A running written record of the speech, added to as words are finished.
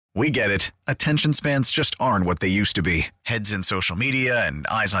We get it. Attention spans just aren't what they used to be. Heads in social media and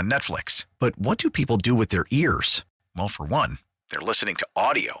eyes on Netflix. But what do people do with their ears? Well, for one, they're listening to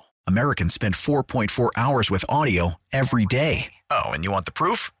audio. Americans spend 4.4 hours with audio every day. Oh, and you want the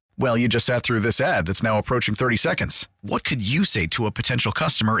proof? Well, you just sat through this ad that's now approaching 30 seconds. What could you say to a potential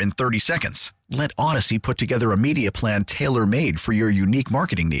customer in 30 seconds? Let Odyssey put together a media plan tailor-made for your unique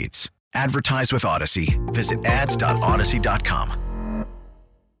marketing needs. Advertise with Odyssey. Visit ads.odyssey.com.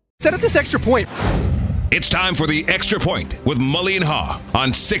 Set up this extra point. It's time for the Extra Point with Mully and Haugh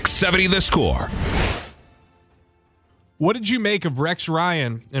on 670 The Score. What did you make of Rex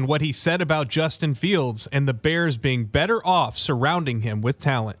Ryan and what he said about Justin Fields and the Bears being better off surrounding him with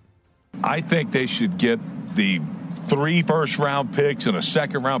talent? I think they should get the 3 first-round picks and a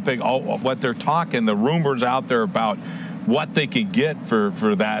second-round pick. All what they're talking, the rumors out there about what they could get for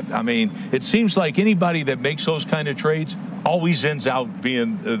that. I mean, it seems like anybody that makes those kind of trades always ends out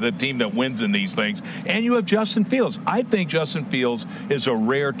being the team that wins in these things. And you have Justin Fields. I think Justin Fields is a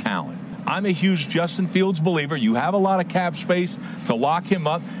rare talent. I'm a huge Justin Fields believer. You have a lot of cap space to lock him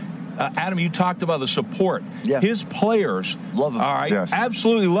up. Adam, you talked about the support. Yeah. His players love him. All right, yes.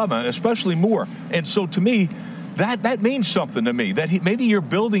 Absolutely love him, especially Moore. And so to me, that means something to me, that maybe you're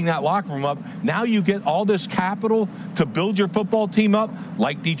building that locker room up. Now you get all this capital to build your football team up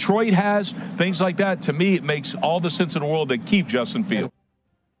like Detroit has, things like that. To me, it makes all the sense in the world to keep Justin Fields.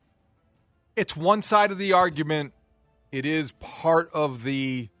 It's one side of the argument. It is part of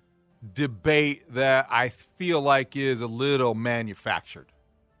the debate that I feel like is a little manufactured.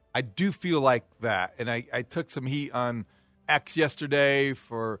 I do feel like that. And I took some heat on X yesterday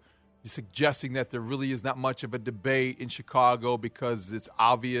for suggesting that there really is not much of a debate in Chicago because it's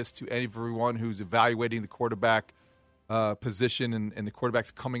obvious to everyone who's evaluating the quarterback position and the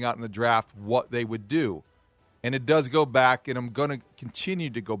quarterbacks coming out in the draft what they would do. And it does go back, and I'm going to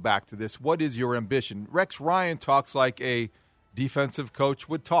continue to go back to this. What is your ambition? Rex Ryan talks like a defensive coach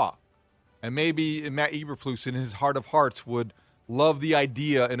would talk. And maybe Matt Eberflus, in his heart of hearts, would love the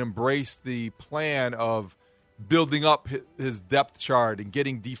idea and embrace the plan of building up his depth chart and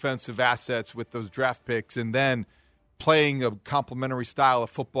getting defensive assets with those draft picks and then playing a complementary style of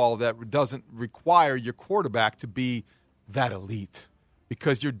football that doesn't require your quarterback to be that elite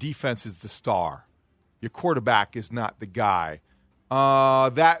because your defense is the star. Your quarterback is not the guy.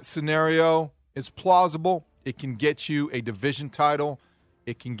 That scenario is plausible. It can get you a division title.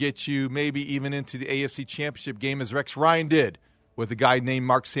 It can get you maybe even into the AFC Championship game as Rex Ryan did with a guy named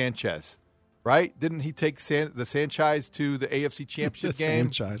Mark Sanchez. Right? Didn't he take the Sanchez to the AFC Championship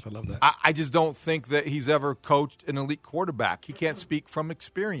game? Sanchez, I love that. I just don't think that he's ever coached an elite quarterback. He can't speak from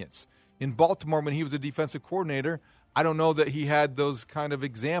experience. In Baltimore, when he was a defensive coordinator, I don't know that he had those kind of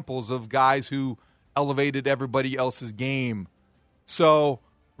examples of guys who elevated everybody else's game. So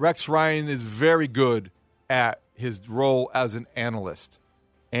Rex Ryan is very good at his role as an analyst.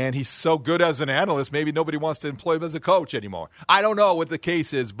 And he's so good as an analyst, maybe nobody wants to employ him as a coach anymore. I don't know what the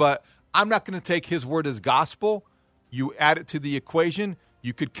case is, but I'm not going to take his word as gospel. You add it to the equation,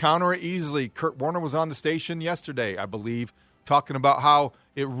 you could counter it easily. Kurt Warner was on the station yesterday, I believe, talking about how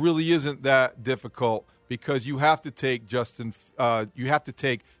it really isn't that difficult because you have to take Caleb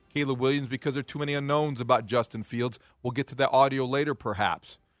Williams because there are too many unknowns about Justin Fields. We'll get to that audio later,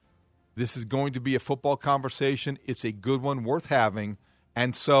 perhaps. This is going to be a football conversation. It's a good one, worth having.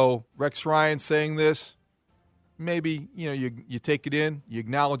 And so Rex Ryan saying this, maybe, you take it in, you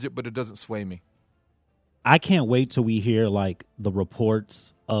acknowledge it, but it doesn't sway me. I can't wait till we hear, the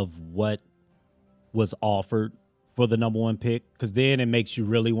reports of what was offered for the number 1 pick, because then it makes you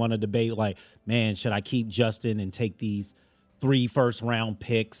really want to debate, man, should I keep Justin and take these 3 first-round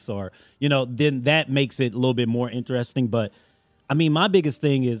picks? Or, then that makes it a little bit more interesting. But, my biggest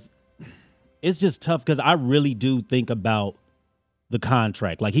thing is it's just tough because I really do think about the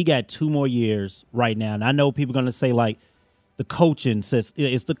contract. He got 2 more years right now. And I know people are going to say, the coaching says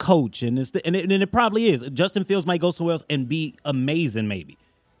it's the coach. And it probably is. Justin Fields might go somewhere else and be amazing maybe.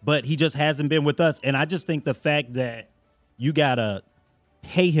 But he just hasn't been with us. And I just think the fact that you got to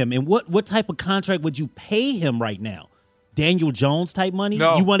pay him. And what type of contract would you pay him right now? Daniel Jones type money?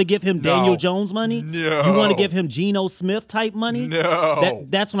 No. You want to give him Daniel Jones money? No. You want to give him Geno Smith type money? No.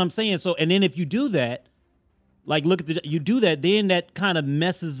 That's what I'm saying. So, and then if you do that, you do that, then that kind of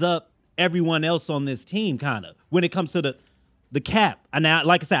messes up everyone else on this team, kind of, when it comes to the cap. And now,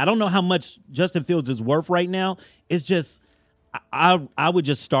 like I said, I don't know how much Justin Fields is worth right now. It's just, I would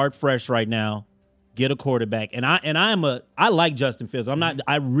just start fresh right now, get a quarterback. And I like Justin Fields.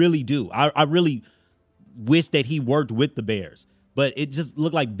 I really do. I really wish that he worked with the Bears. But it just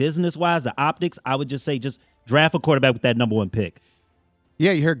looked like business-wise, the optics, I would just say just draft a quarterback with that number 1 pick.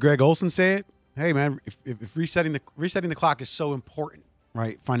 Yeah, you heard Greg Olson say it. Hey, man, if resetting the clock is so important,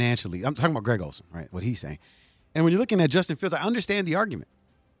 right, financially. I'm talking about Greg Olson, right, what he's saying. And when you're looking at Justin Fields, I understand the argument.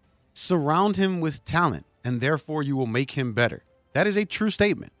 Surround him with talent, and therefore you will make him better. That is a true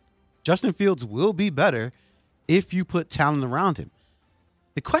statement. Justin Fields will be better if you put talent around him.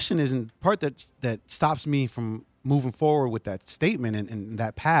 The question is, in part that stops me from moving forward with that statement and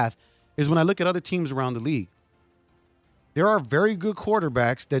that path, is when I look at other teams around the league. There are very good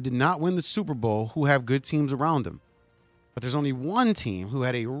quarterbacks that did not win the Super Bowl who have good teams around them. But there's only one team who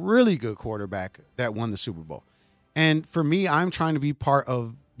had a really good quarterback that won the Super Bowl. And for me, I'm trying to be part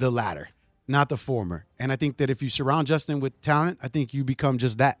of the latter, not the former. And I think that if you surround Justin with talent, I think you become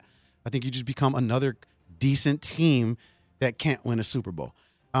just that. I think you just become another decent team that can't win a Super Bowl.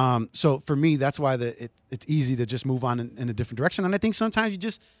 So for me, that's why it's easy to just move on in a different direction. And I think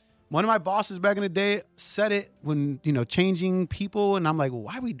sometimes one of my bosses back in the day said it when, changing people. And I'm like, well,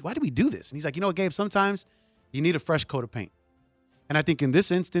 why do we do this? And he's like, Gabe, sometimes you need a fresh coat of paint. And I think in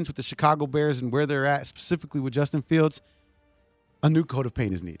this instance with the Chicago Bears and where they're at, specifically with Justin Fields, a new coat of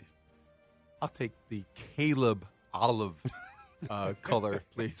paint is needed. I'll take the Caleb olive color,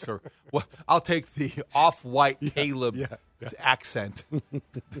 please. Or I'll take the off-white Caleb accent.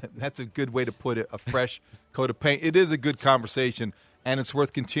 That's a good way to put it, a fresh coat of paint. It is a good conversation, and it's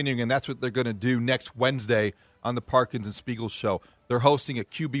worth continuing, and that's what they're going to do next Wednesday on the Parkins and Spiegel Show. They're hosting a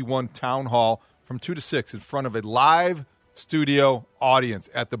QB1 Town Hall from 2 to 6 in front of a live studio audience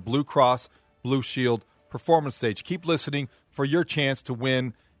at the Blue Cross Blue Shield Performance Stage. Keep listening for your chance to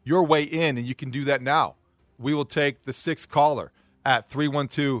win your way in, and you can do that now. We will take the 6th caller at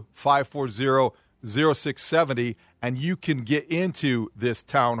 312-540-0670, and you can get into this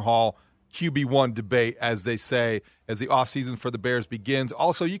Town Hall QB1 debate, as they say, as the offseason for the Bears begins.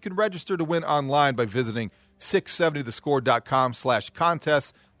 Also, you can register to win online by visiting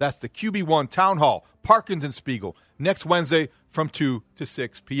 670thescore.com/contest. That's the QB1 Town Hall, Parkins and Spiegel, next Wednesday from 2 to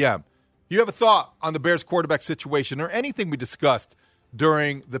 6 p.m. You have a thought on the Bears quarterback situation or anything we discussed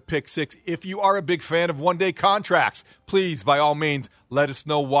during the Pick Six? If you are a big fan of one-day contracts, please, by all means, let us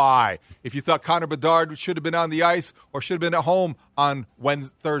know why. If you thought Connor Bedard should have been on the ice or should have been at home on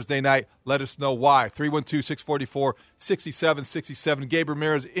Thursday night, let us know why. 312-644-6767. Gabe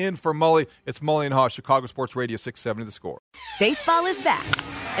Ramirez in for Mully. It's Mully and Haugh, Chicago Sports Radio 670 The Score. Baseball is back,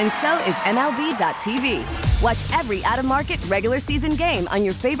 and so is MLB.tv. Watch every out-of-market regular season game on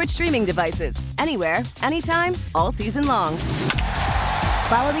your favorite streaming devices, anywhere, anytime, all season long.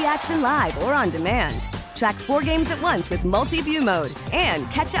 Follow the action live or on demand. Track 4 games at once with multi-view mode and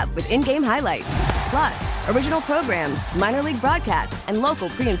catch up with in-game highlights. Plus, original programs, minor league broadcasts, and local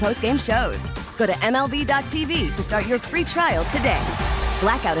pre- and post-game shows. Go to MLB.tv to start your free trial today.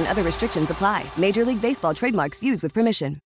 Blackout and other restrictions apply. Major League Baseball trademarks used with permission.